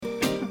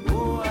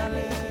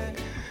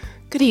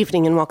Good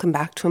evening and welcome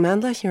back to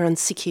Amandla here on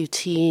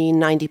CQT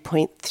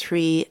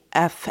 90.3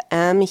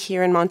 FM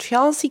here in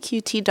Montreal,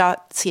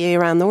 cqt.ca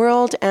around the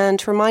world. And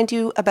to remind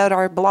you about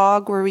our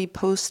blog where we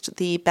post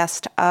the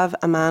best of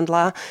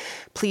Amandla,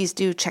 please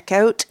do check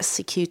out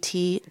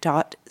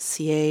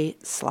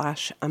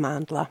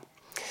cqt.ca/Amandla.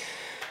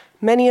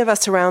 Many of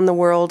us around the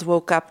world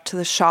woke up to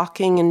the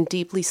shocking and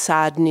deeply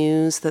sad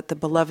news that the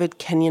beloved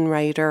Kenyan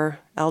writer,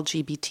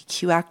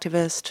 LGBTQ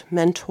activist,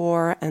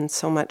 mentor, and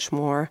so much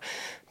more,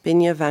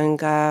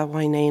 Binyavanga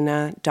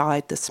Wainaina,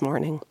 died this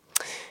morning.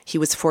 He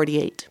was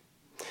 48.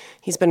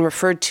 He's been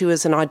referred to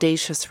as an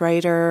audacious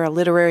writer, a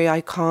literary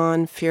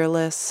icon,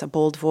 fearless, a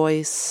bold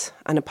voice,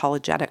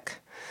 unapologetic.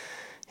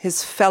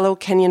 His fellow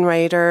Kenyan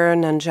writer,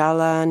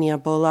 Nanjala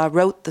Nyabola,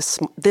 wrote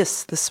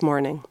this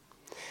morning.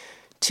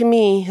 To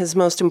me, his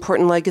most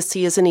important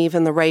legacy isn't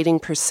even the writing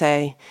per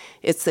se.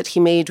 It's that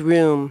he made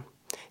room.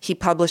 He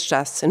published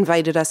us,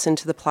 invited us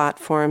into the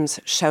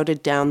platforms,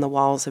 shouted down the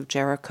walls of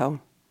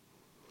Jericho.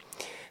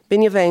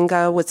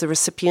 Binyavanga was the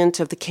recipient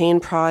of the Kane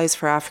Prize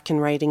for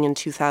African Writing in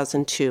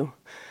 2002.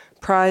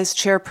 Prize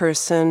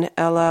chairperson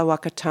Ella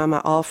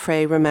Wakatama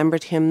Alfrey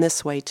remembered him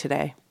this way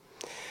today.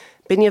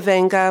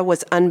 Binyavanga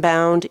was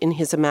unbound in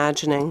his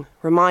imagining,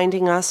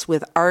 reminding us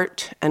with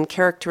art and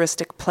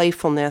characteristic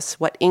playfulness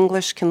what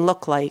English can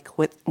look like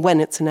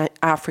when it's an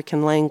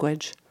African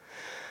language.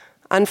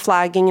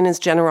 Unflagging in his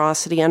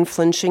generosity,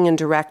 unflinching and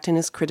direct in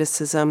his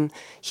criticism,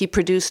 he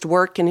produced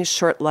work in his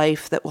short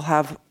life that will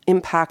have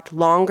impact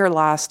longer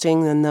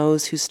lasting than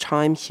those whose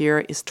time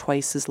here is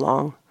twice as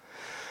long.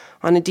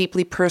 On a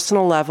deeply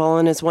personal level,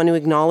 and as one who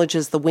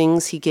acknowledges the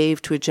wings he gave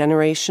to a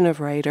generation of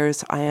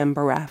writers, I am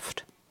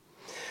bereft.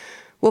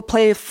 We'll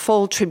play a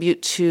full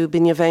tribute to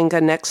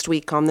Binyavanga next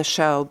week on the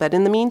show, but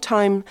in the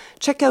meantime,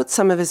 check out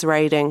some of his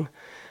writing.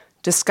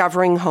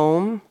 Discovering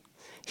Home,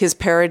 his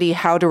parody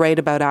How to Write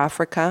About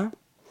Africa,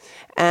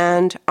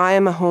 and I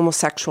Am a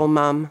Homosexual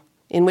Mum,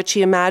 in which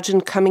he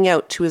imagined coming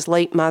out to his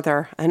late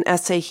mother, an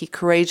essay he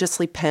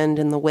courageously penned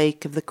in the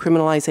wake of the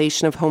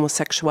criminalization of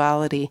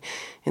homosexuality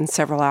in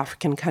several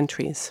African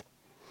countries.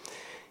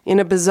 In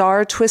a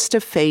bizarre twist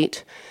of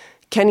fate,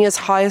 Kenya's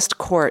highest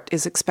court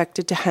is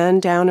expected to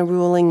hand down a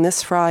ruling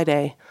this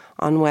Friday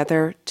on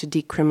whether to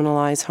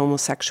decriminalize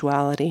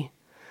homosexuality.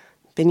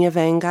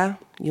 Binyavanga,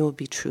 you will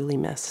be truly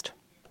missed.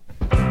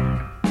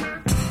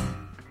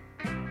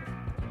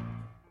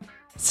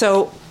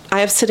 So I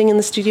have sitting in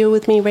the studio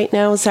with me right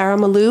now Zara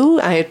Malou.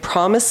 I had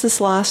promised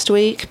this last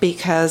week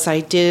because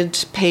I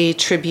did pay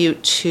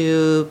tribute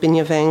to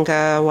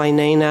Binyavanga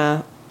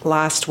Wainaina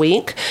last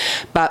week,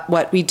 but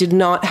what we did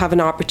not have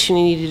an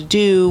opportunity to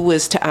do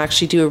was to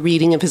actually do a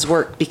reading of his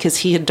work because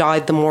he had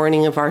died the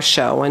morning of our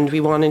show, and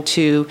we wanted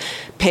to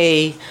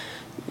pay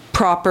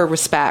proper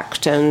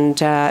respect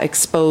and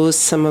expose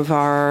some of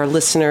our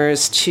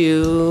listeners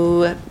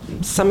to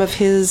some of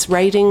his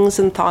writings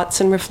and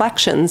thoughts and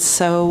reflections.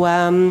 So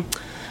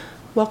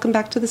welcome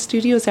back to the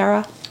studio,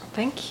 Zara.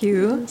 Thank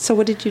you. So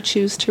what did you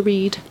choose to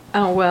read?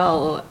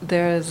 Well,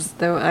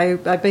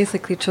 I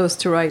basically chose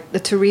to read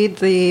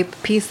the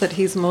piece that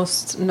he's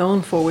most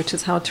known for, which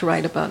is How to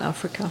Write About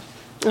Africa.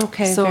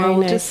 Okay, so very I'll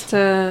nice. just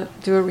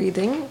do a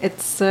reading.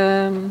 It's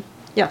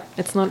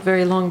it's not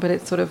very long, but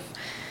it's sort of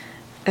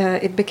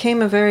it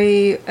became a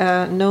very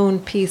known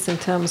piece in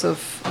terms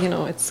of,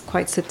 it's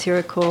quite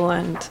satirical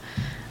and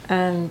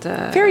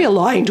very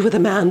aligned with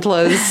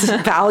Amandla's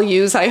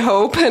values, I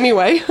hope,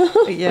 anyway.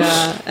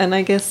 Yeah, and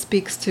I guess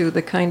speaks to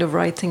the kind of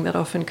writing that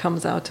often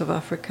comes out of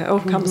Africa, or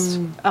comes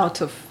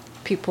out of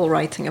people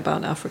writing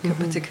about Africa,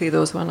 particularly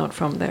those who are not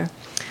from there.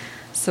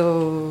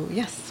 So,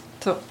 yes.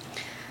 So,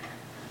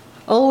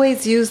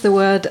 always use the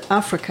word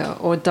Africa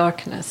or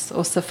darkness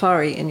or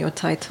safari in your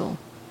title.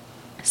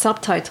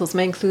 Subtitles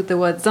may include the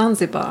word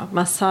Zanzibar,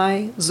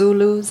 Maasai,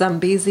 Zulu,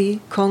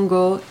 Zambezi,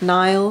 Congo,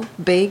 Nile,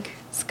 big,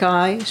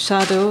 sky,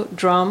 shadow,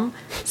 drum,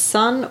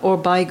 sun, or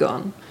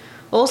bygone.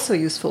 Also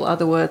useful are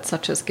the words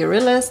such as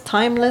guerrillas,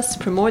 timeless,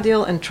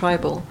 primordial, and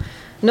tribal.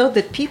 Note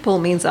that people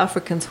means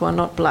Africans who are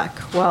not black,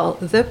 while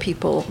the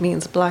people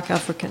means black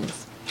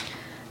Africans.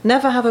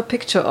 Never have a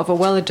picture of a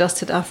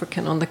well-adjusted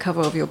African on the cover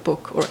of your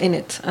book or in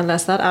it,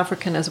 unless that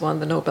African has won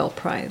the Nobel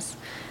Prize.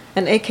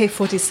 An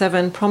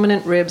AK-47,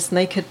 prominent ribs,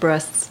 naked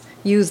breasts,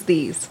 use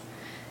these.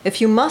 If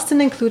you must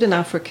include an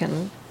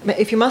African,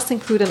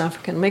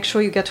 make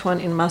sure you get one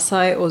in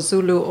Maasai or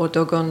Zulu or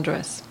Dogon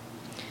dress.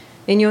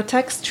 In your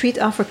text, treat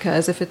Africa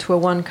as if it were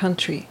one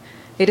country.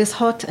 It is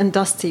hot and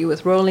dusty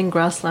with rolling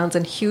grasslands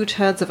and huge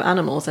herds of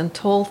animals and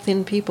tall,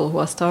 thin people who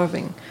are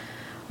starving.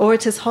 Or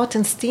it is hot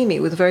and steamy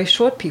with very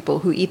short people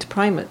who eat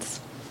primates.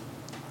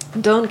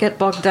 Don't get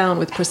bogged down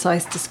with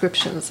precise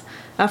descriptions.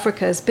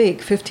 Africa is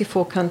big,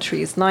 54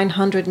 countries,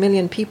 900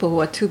 million people who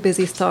are too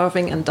busy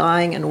starving and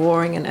dying and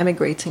warring and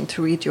emigrating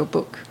to read your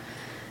book.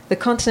 The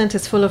continent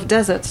is full of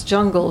deserts,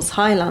 jungles,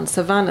 highlands,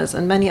 savannas,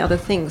 and many other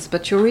things,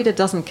 but your reader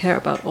doesn't care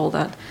about all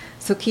that,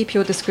 so keep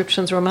your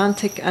descriptions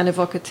romantic and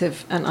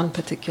evocative and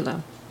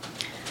unparticular.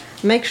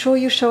 Make sure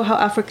you show how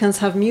Africans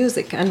have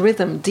music and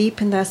rhythm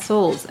deep in their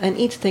souls and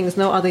eat things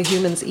no other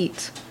humans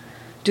eat.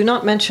 Do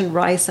not mention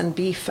rice and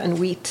beef and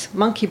wheat.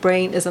 Monkey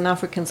brain is an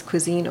African's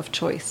cuisine of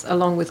choice,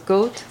 along with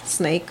goat,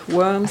 snake,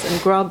 worms,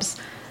 and grubs,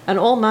 and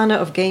all manner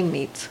of game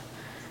meat.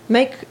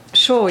 Make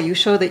sure you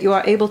show that you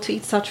are able to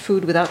eat such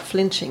food without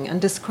flinching, and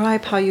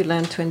describe how you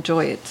learn to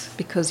enjoy it,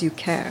 because you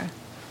care.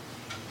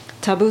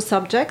 Taboo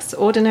subjects,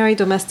 ordinary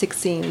domestic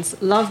scenes,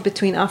 love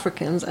between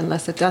Africans,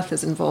 unless a death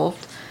is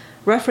involved,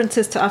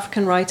 references to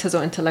African writers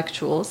or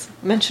intellectuals,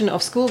 mention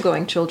of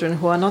school-going children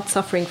who are not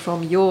suffering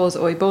from yaws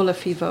or Ebola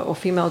fever or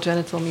female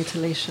genital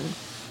mutilation.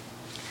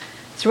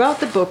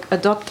 Throughout the book,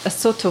 adopt a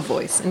Soto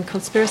voice in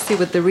conspiracy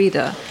with the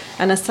reader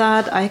and a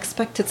sad, I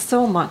expected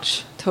so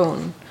much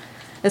tone.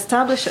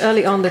 Establish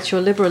early on that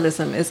your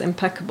liberalism is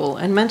impeccable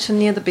and mention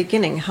near the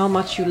beginning how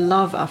much you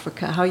love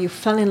Africa, how you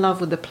fell in love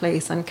with the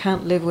place and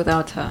can't live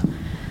without her.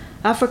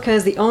 Africa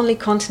is the only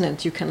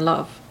continent you can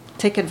love.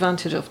 Take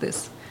advantage of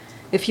this.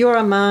 If you are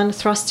a man,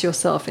 thrust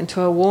yourself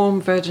into her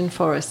warm virgin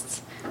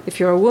forests. If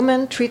you're a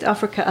woman, treat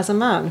Africa as a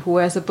man who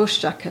wears a bush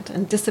jacket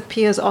and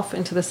disappears off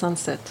into the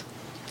sunset.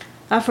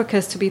 Africa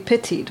is to be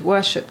pitied,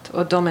 worshipped,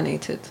 or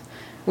dominated.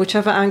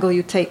 Whichever angle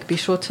you take, be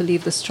sure to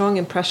leave the strong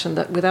impression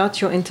that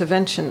without your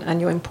intervention and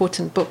your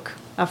important book,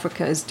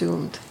 Africa is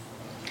doomed.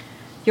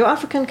 Your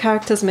African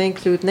characters may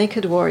include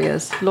naked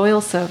warriors,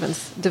 loyal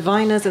servants,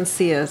 diviners and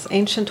seers,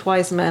 ancient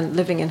wise men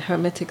living in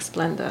hermetic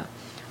splendor,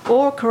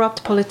 or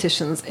corrupt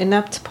politicians,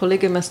 inept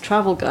polygamous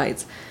travel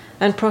guides,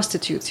 and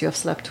prostitutes you have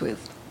slept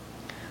with.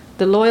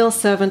 The loyal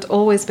servant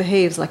always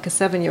behaves like a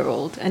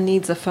 7-year-old and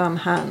needs a firm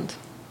hand.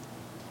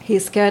 He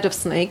is scared of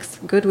snakes,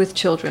 good with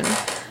children,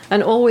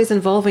 and always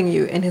involving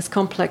you in his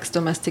complex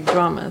domestic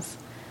dramas.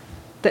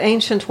 The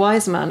ancient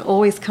wise man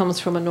always comes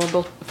from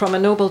a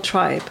noble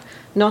tribe,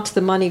 not the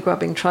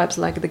money-grubbing tribes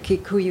like the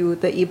Kikuyu,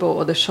 the Igbo,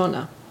 or the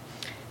Shona.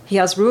 He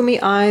has roomy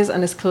eyes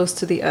and is close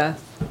to the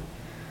earth.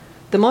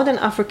 The modern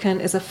African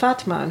is a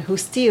fat man who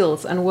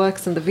steals and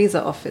works in the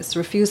visa office,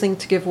 refusing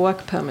to give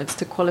work permits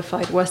to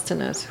qualified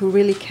Westerners who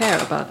really care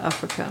about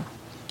Africa.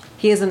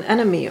 He is an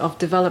enemy of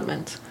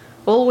development,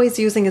 always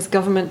using his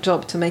government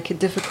job to make it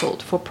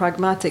difficult for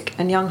pragmatic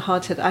and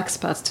young-hearted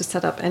expats to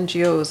set up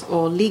NGOs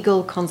or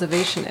legal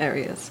conservation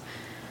areas.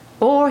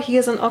 Or he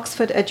is an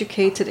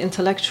Oxford-educated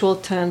intellectual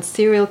turned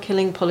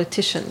serial-killing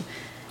politician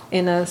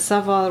in a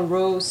Savile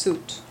Row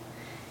suit.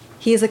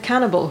 He is a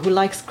cannibal who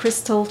likes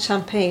crystal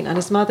champagne, and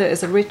his mother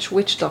is a rich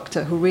witch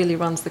doctor who really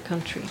runs the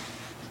country.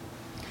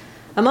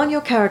 Among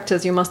your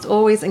characters, you must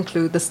always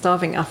include the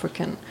starving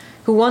African,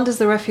 who wanders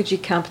the refugee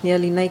camp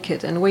nearly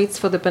naked and waits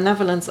for the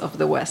benevolence of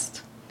the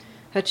West.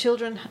 Her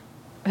children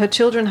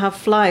have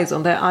flies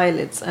on their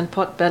eyelids and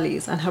pot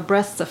bellies, and her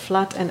breasts are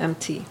flat and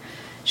empty.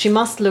 She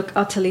must look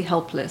utterly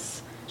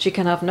helpless. She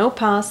can have no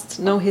past,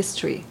 no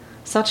history.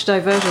 Such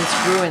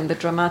diversions ruin the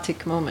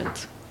dramatic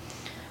moment.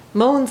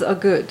 Moans are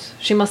good.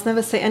 She must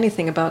never say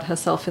anything about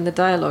herself in the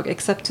dialogue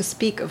except to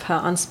speak of her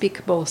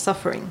unspeakable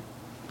suffering.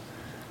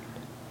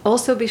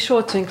 Also be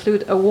sure to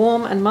include a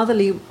warm and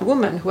motherly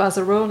woman who has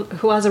a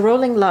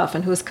rolling laugh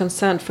and who is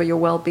concerned for your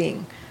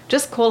well-being.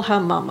 Just call her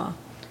Mama.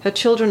 Her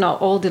children are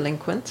all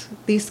delinquent.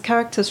 These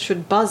characters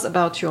should buzz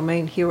about your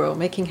main hero,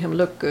 making him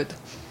look good.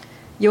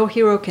 Your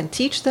hero can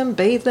teach them,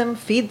 bathe them,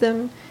 feed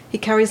them. He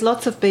carries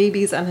lots of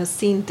babies and has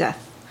seen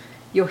death.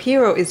 Your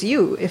hero is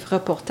you, if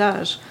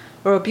reportage,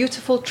 or a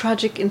beautiful,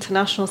 tragic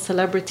international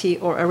celebrity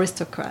or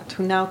aristocrat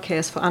who now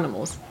cares for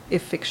animals,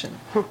 if fiction.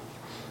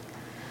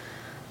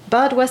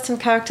 Bad Western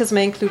characters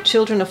may include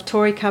children of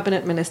Tory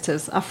cabinet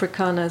ministers,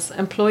 Afrikaners,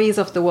 employees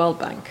of the World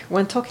Bank.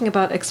 When talking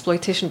about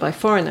exploitation by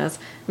foreigners,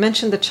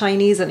 mention the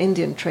Chinese and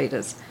Indian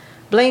traders.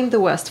 Blame the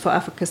West for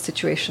Africa's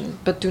situation,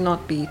 but do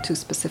not be too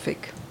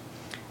specific.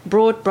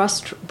 Broad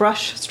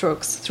brush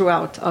strokes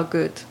throughout are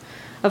good.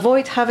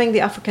 Avoid having the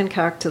African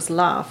characters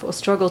laugh or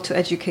struggle to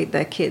educate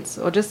their kids,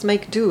 or just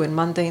make do in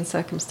mundane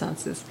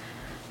circumstances.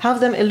 Have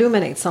them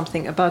illuminate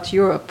something about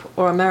Europe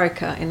or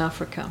America in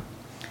Africa.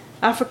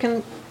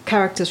 African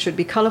characters should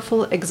be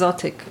colorful,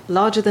 exotic,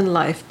 larger than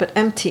life, but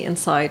empty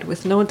inside,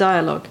 with no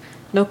dialogue,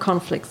 no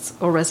conflicts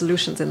or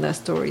resolutions in their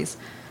stories,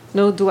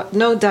 no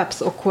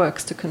depth or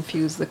quirks to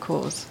confuse the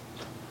cause.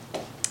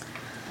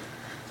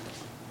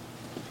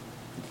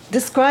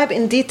 Describe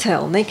in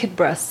detail naked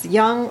breasts,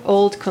 young,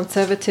 old,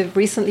 conservative,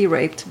 recently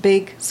raped,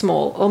 big,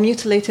 small, or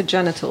mutilated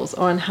genitals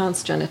or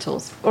enhanced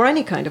genitals, or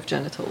any kind of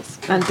genitals,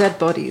 and dead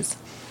bodies,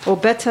 or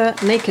better,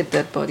 naked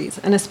dead bodies,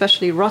 and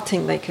especially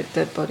rotting naked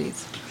dead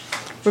bodies.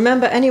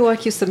 Remember, any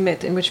work you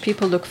submit in which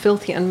people look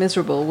filthy and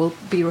miserable will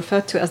be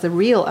referred to as the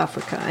real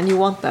Africa, and you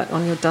want that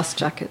on your dust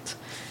jacket.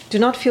 Do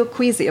not feel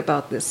queasy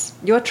about this.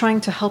 You are trying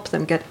to help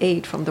them get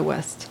aid from the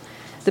West.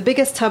 The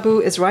biggest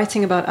taboo is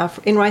writing about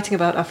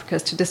Africa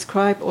is to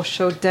describe or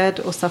show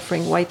dead or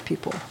suffering white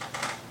people.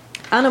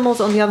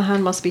 Animals, on the other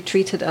hand, must be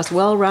treated as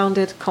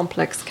well-rounded,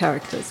 complex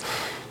characters.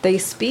 They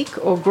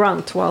speak or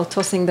grunt while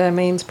tossing their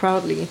manes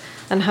proudly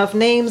and have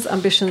names,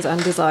 ambitions,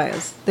 and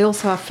desires. They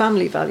also have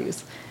family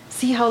values.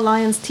 See how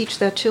lions teach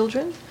their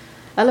children?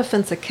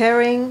 Elephants are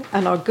caring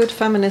and are good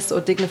feminists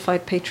or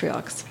dignified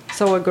patriarchs.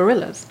 So are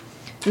gorillas.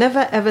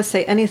 Never ever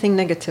say anything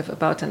negative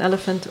about an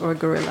elephant or a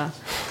gorilla.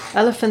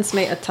 Elephants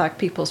may attack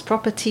people's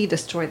property,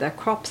 destroy their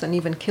crops, and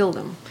even kill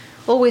them.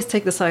 Always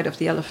take the side of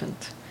the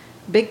elephant.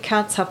 Big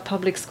cats have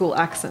public school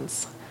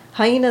accents.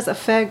 Hyenas are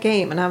fair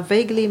game and have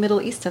vaguely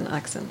Middle Eastern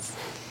accents.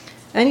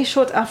 Any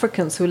short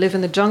Africans who live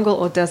in the jungle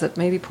or desert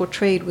may be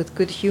portrayed with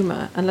good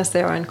humor unless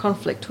they are in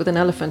conflict with an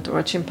elephant or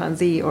a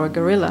chimpanzee or a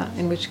gorilla,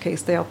 in which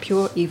case they are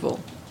pure evil.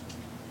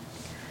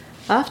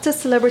 After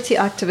celebrity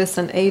activists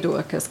and aid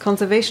workers,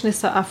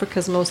 conservationists are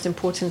Africa's most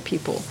important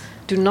people.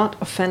 Do not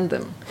offend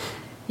them.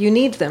 You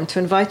need them to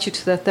invite you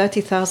to their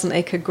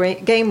 30,000-acre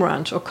game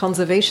ranch or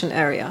conservation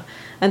area,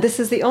 and this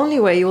is the only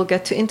way you will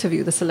get to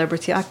interview the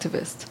celebrity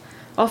activist.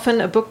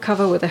 Often a book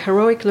cover with a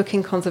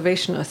heroic-looking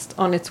conservationist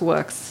on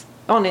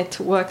it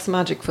works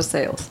magic for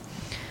sales.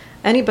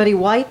 Anybody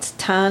white,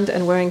 tanned,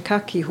 and wearing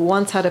khaki who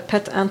once had a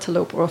pet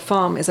antelope or a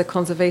farm is a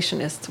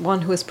conservationist,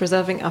 one who is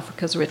preserving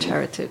Africa's rich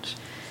heritage.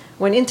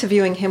 When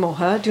interviewing him or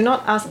her, do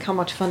not ask how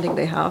much funding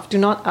they have, do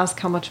not ask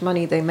how much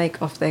money they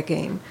make off their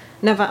game,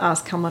 never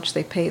ask how much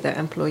they pay their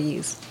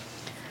employees.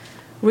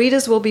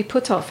 Readers will be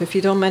put off if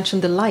you don't mention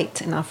the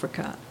light in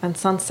Africa, and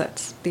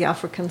sunsets. The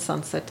African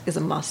sunset is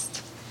a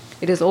must.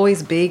 It is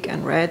always big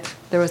and red,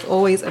 there is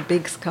always a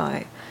big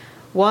sky.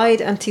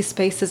 Wide, empty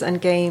spaces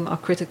and game are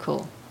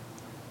critical.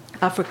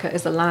 Africa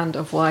is a land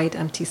of wide,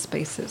 empty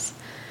spaces.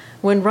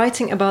 When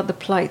writing about the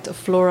plight of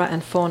flora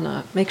and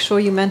fauna, make sure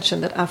you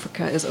mention that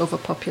Africa is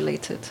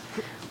overpopulated.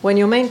 When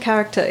your main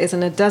character is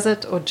in a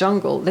desert or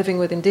jungle living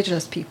with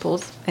indigenous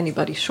peoples,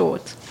 anybody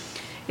short,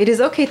 it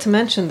is okay to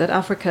mention that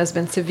Africa has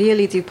been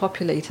severely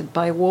depopulated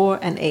by war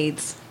and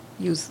AIDS.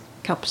 Use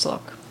caps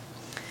lock.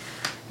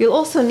 You'll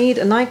also need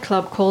a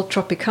nightclub called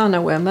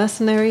Tropicana where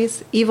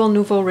mercenaries, evil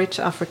nouveau rich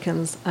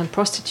Africans, and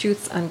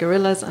prostitutes and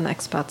gorillas and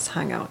expats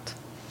hang out.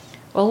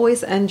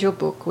 Always end your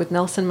book with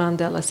Nelson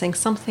Mandela saying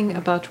something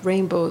about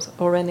rainbows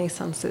or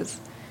renaissances,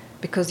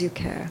 because you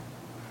care.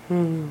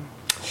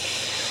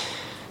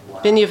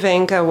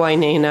 Binyavanga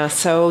Wainaina.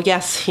 So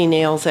yes, he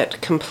nails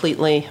it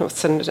completely.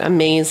 It's an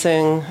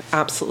amazing,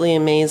 absolutely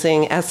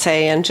amazing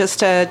essay, and just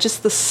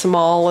the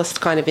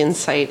smallest kind of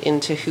insight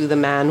into who the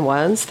man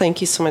was.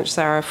 Thank you so much,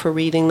 Zara, for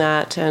reading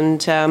that.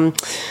 And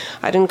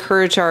I'd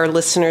encourage our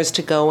listeners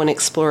to go and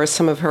explore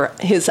some of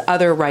his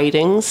other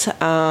writings.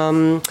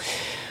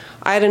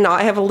 I don't know.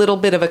 I have a little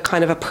bit of a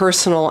kind of a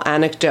personal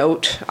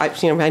anecdote. I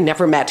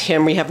never met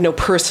him. We have no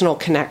personal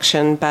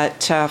connection.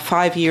 But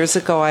 5 years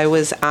ago, I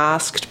was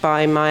asked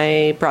by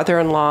my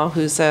brother-in-law,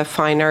 who's a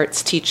fine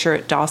arts teacher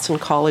at Dawson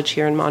College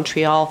here in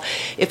Montreal,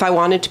 if I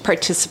wanted to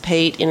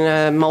participate in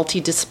a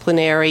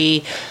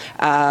multidisciplinary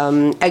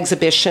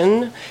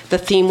exhibition. The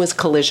theme was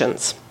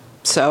collisions.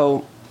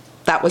 So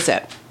that was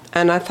it.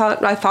 And I thought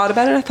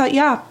about it, and I thought,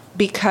 yeah,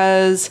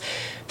 because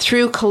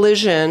through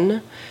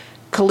collision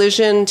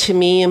to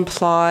me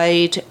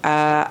implied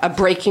a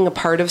breaking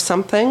apart of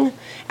something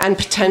and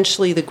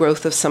potentially the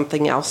growth of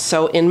something else.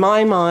 So in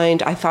my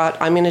mind, I thought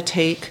I'm going to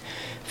take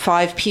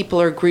 5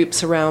 people or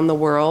groups around the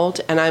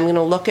world, and I'm going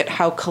to look at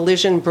how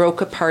collision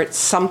broke apart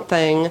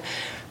something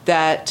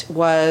that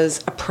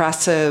was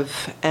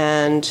oppressive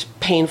and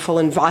painful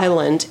and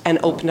violent and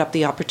opened up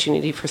the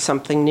opportunity for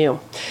something new.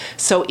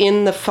 So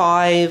in the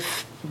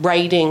 5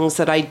 writings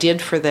that I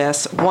did for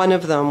this, one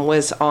of them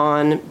was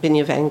on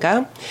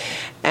Binyavanga.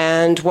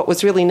 And what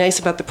was really nice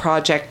about the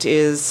project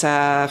is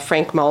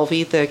Frank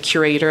Mulvey, the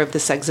curator of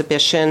this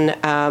exhibition,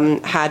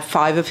 had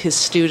 5 of his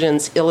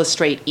students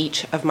illustrate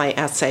each of my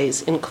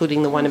essays,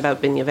 including the one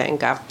about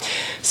Binyavanga.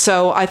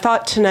 So I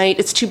thought tonight,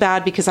 it's too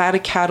bad because I had a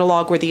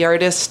catalog where the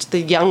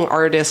young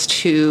artist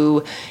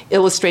who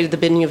illustrated the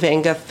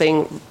Binyavanga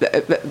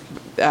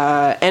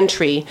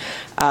entry,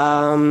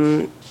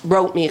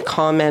 wrote me a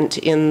comment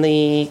in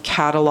the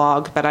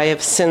catalog, but I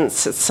have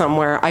since, it's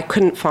somewhere, I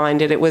couldn't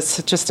find it. It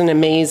was just an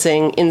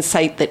amazing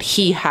insight that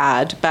he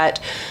had. But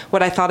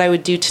what I thought I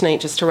would do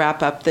tonight, just to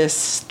wrap up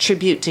this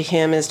tribute to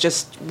him, is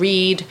just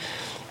read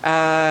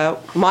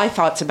my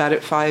thoughts about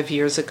it 5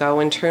 years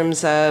ago in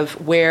terms of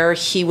where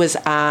he was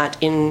at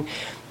in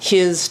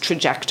his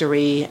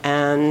trajectory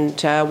and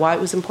why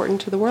it was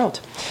important to the world.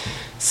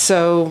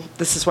 So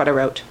this is what I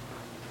wrote.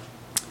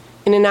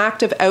 In an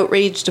act of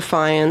outraged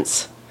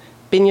defiance,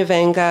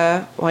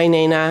 Binyavanga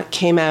Wainaina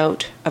came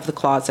out of the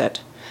closet.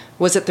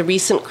 Was it the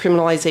recent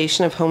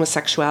criminalization of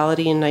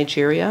homosexuality in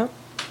Nigeria,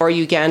 or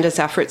Uganda's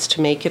efforts to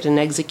make it an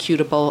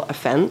executable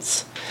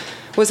offense?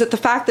 Was it the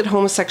fact that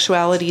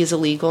homosexuality is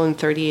illegal in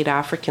 38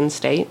 African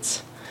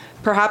states?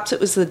 Perhaps it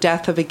was the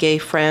death of a gay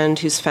friend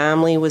whose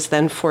family was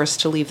then forced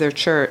to leave their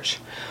church.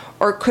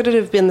 Or could it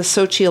have been the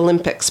Sochi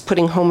Olympics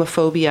putting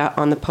homophobia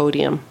on the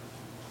podium?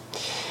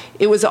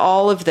 It was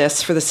all of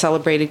this for the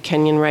celebrated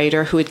Kenyan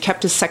writer who had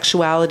kept his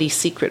sexuality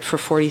secret for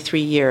 43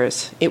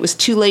 years. It was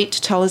too late to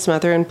tell his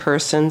mother in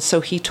person,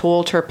 so he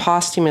told her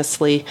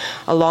posthumously,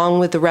 along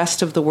with the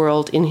rest of the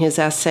world, in his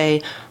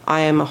essay,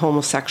 I Am a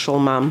Homosexual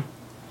Mum.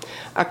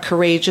 A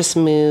courageous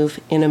move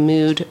in a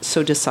mood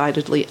so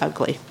decidedly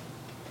ugly.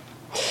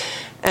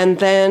 And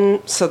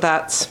then, so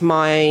that's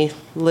my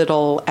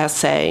little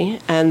essay.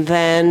 And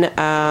then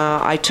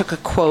I took a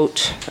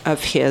quote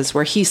of his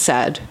where he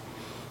said,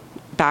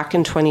 back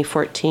in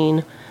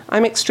 2014,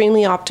 I'm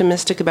extremely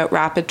optimistic about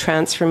rapid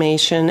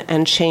transformation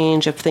and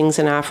change of things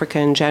in Africa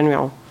in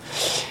general.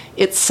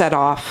 It's set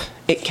off.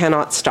 It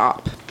cannot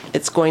stop.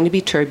 It's going to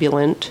be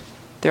turbulent.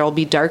 There will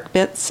be dark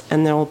bits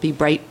and there will be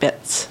bright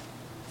bits,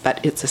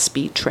 but it's a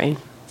speed train.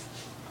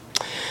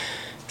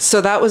 So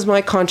that was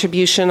my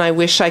contribution. I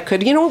wish I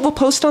could. We'll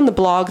post on the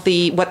blog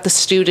what the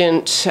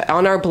student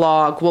on our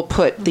blog. We'll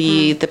put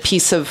the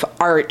piece of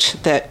art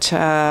that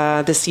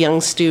this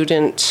young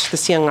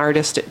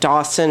artist at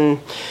Dawson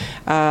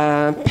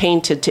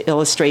painted to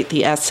illustrate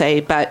the essay.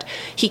 But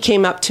he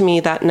came up to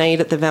me that night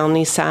at the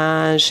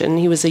vernissage, and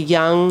he was a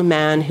young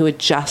man who had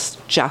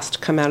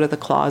just come out of the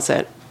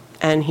closet,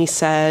 and he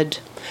said,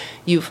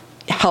 "You've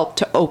helped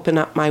to open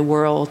up my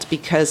world,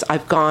 because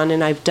I've gone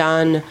and I've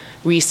done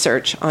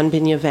research on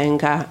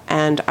Binyavanga,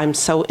 and I'm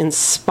so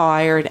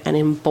inspired and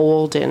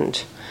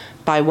emboldened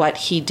by what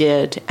he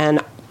did,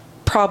 and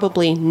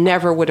probably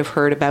never would have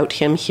heard about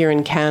him here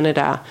in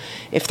Canada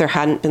if there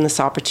hadn't been this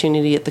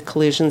opportunity at the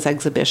Collisions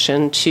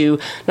exhibition to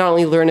not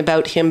only learn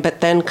about him,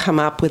 but then come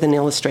up with an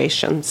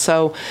illustration."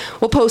 So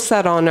we'll post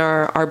that on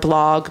our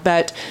blog.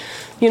 But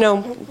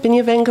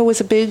Binyavanga was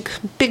a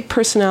big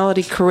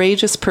personality,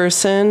 courageous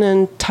person,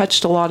 and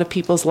touched a lot of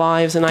people's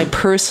lives. And I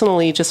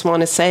personally just want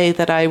to say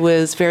that I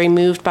was very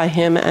moved by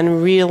him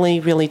and really,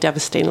 really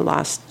devastated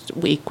last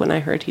week when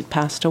I heard he'd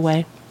passed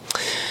away.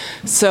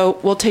 So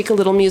we'll take a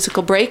little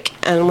musical break,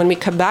 and when we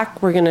come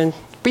back, we're going to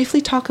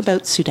briefly talk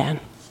about Sudan.